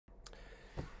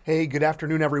Hey, good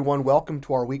afternoon, everyone. Welcome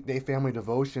to our weekday family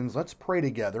devotions. Let's pray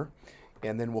together,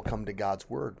 and then we'll come to God's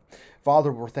Word.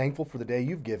 Father, we're thankful for the day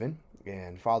you've given.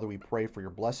 And Father, we pray for your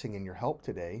blessing and your help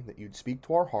today, that you'd speak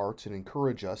to our hearts and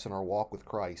encourage us in our walk with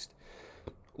Christ.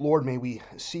 Lord, may we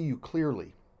see you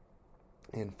clearly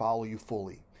and follow you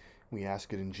fully. We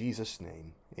ask it in Jesus'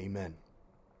 name. Amen.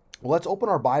 Well, let's open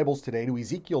our Bibles today to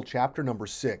Ezekiel chapter number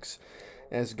 6.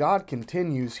 As God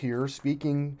continues here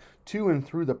speaking to and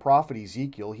through the prophet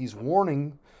Ezekiel, he's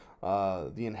warning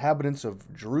the inhabitants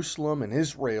of Jerusalem and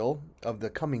Israel of the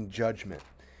coming judgment.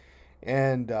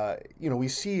 And, we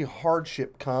see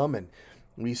hardship come, and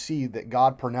we see that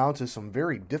God pronounces some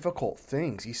very difficult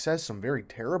things. He says some very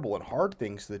terrible and hard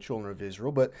things to the children of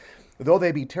Israel, but though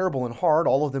they be terrible and hard,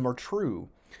 all of them are true.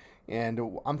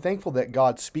 And I'm thankful that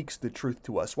God speaks the truth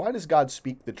to us. Why does God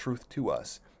speak the truth to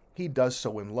us? He does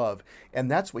so in love,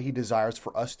 and that's what he desires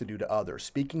for us to do to others,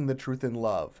 speaking the truth in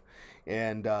love.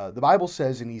 And the Bible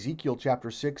says in Ezekiel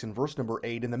chapter 6 and verse number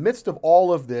 8, in the midst of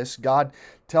all of this, God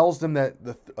tells them that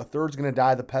a third's going to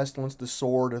die, the pestilence, the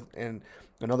sword, and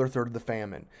another third of the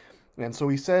famine. And so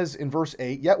he says in verse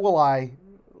 8, yet will I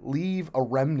leave a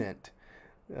remnant,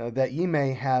 that ye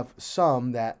may have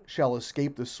some that shall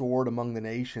escape the sword among the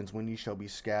nations when ye shall be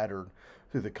scattered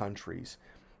through the countries.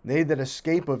 They that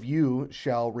escape of you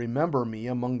shall remember me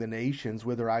among the nations,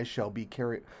 whether they shall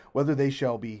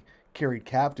be carried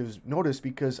captives. Notice,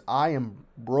 because I am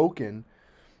broken,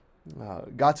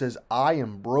 God says, I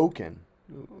am broken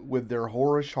with their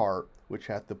whorish heart, which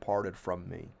hath departed from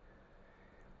me,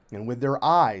 and with their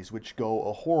eyes, which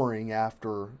go a whoring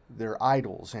after their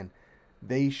idols, and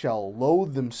they shall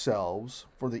loathe themselves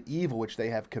for the evil which they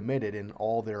have committed in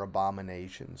all their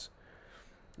abominations.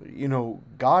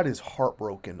 God is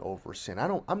heartbroken over sin.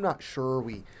 I'm not sure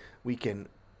we can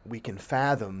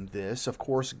fathom this. Of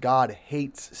course, God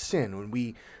hates sin. When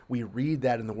we read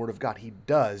that in the Word of God, He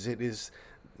does.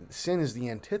 Sin is the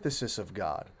antithesis of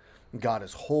God. God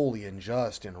is holy and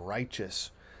just and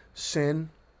righteous. Sin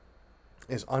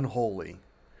is unholy,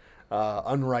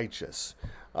 unrighteous.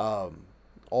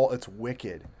 It's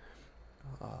wicked.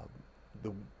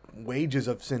 The wages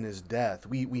of sin is death.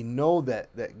 We know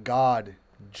that God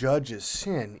judges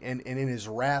sin, and in his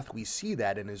wrath we see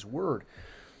that in his word.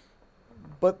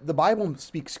 But the Bible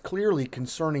speaks clearly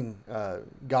concerning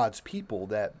God's people,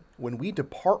 that when we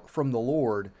depart from the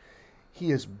Lord,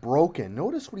 he is broken.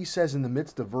 Notice what he says in the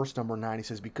midst of verse number 9. He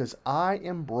says, because I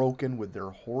am broken with their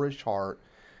whorish heart,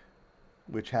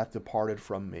 which hath departed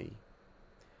from me.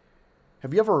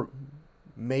 Have you ever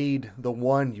made the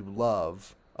one you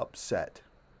love upset?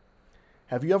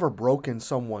 Have you ever broken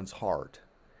someone's heart?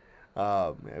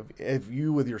 Have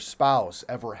you with your spouse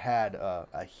ever had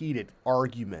a heated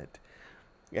argument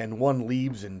and one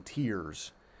leaves in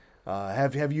tears?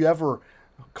 Have you ever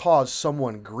caused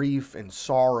someone grief and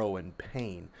sorrow and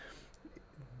pain?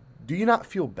 Do you not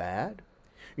feel bad?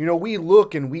 We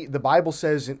look, and the Bible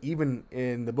says, even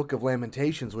in the book of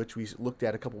Lamentations, which we looked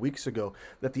at a couple weeks ago,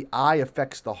 that the eye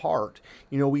affects the heart.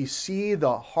 We see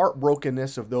the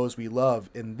heartbrokenness of those we love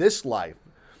in this life.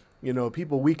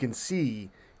 People we can see,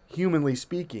 humanly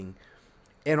speaking,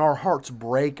 and our hearts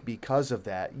break because of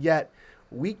that. Yet,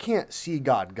 we can't see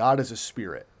God. God is a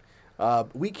spirit.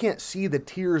 We can't see the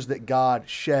tears that God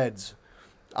sheds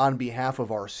on behalf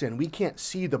of our sin. We can't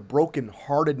see the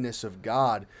brokenheartedness of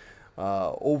God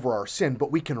over our sin,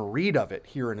 but we can read of it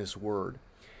here in his word.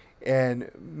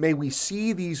 And may we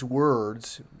see these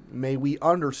words, may we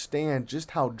understand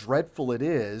just how dreadful it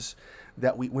is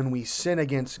that when we sin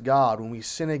against God, when we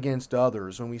sin against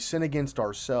others, when we sin against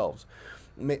ourselves,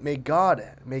 may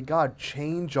God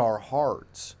change our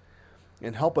hearts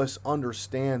and help us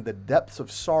understand the depths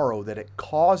of sorrow that it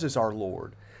causes our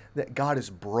Lord, that God is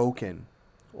broken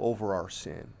over our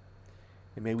sin.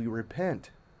 And may we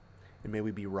repent, and may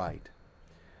we be right.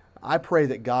 I pray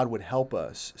that God would help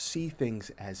us see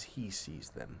things as he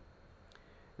sees them.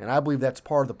 And I believe that's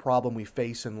part of the problem we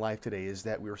face in life today, is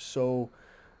that we're so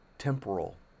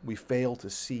temporal. We fail to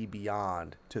see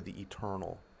beyond to the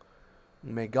eternal.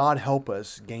 May God help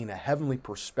us gain a heavenly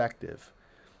perspective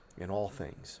in all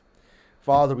things.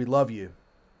 Father, we love you.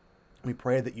 We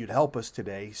pray that you'd help us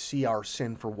today see our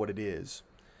sin for what it is.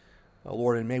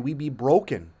 Lord, and may we be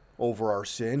broken over our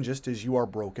sin, just as you are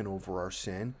broken over our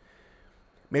sin.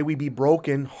 May we be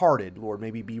broken-hearted, Lord. May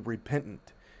we be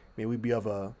repentant. May we be of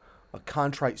a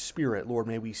contrite spirit, Lord.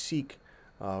 May we seek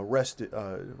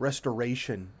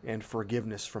restoration and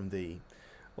forgiveness from thee.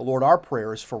 Lord, our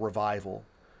prayer is for revival.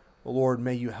 Lord,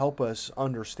 may you help us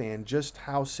understand just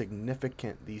how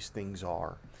significant these things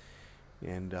are.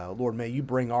 And Lord, may you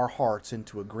bring our hearts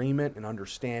into agreement and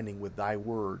understanding with thy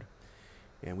word.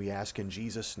 And we ask in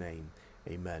Jesus' name,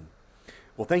 amen.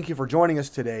 Well, thank you for joining us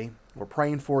today. We're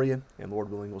praying for you, and Lord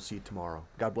willing, we'll see you tomorrow.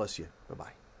 God bless you.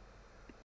 Bye-bye.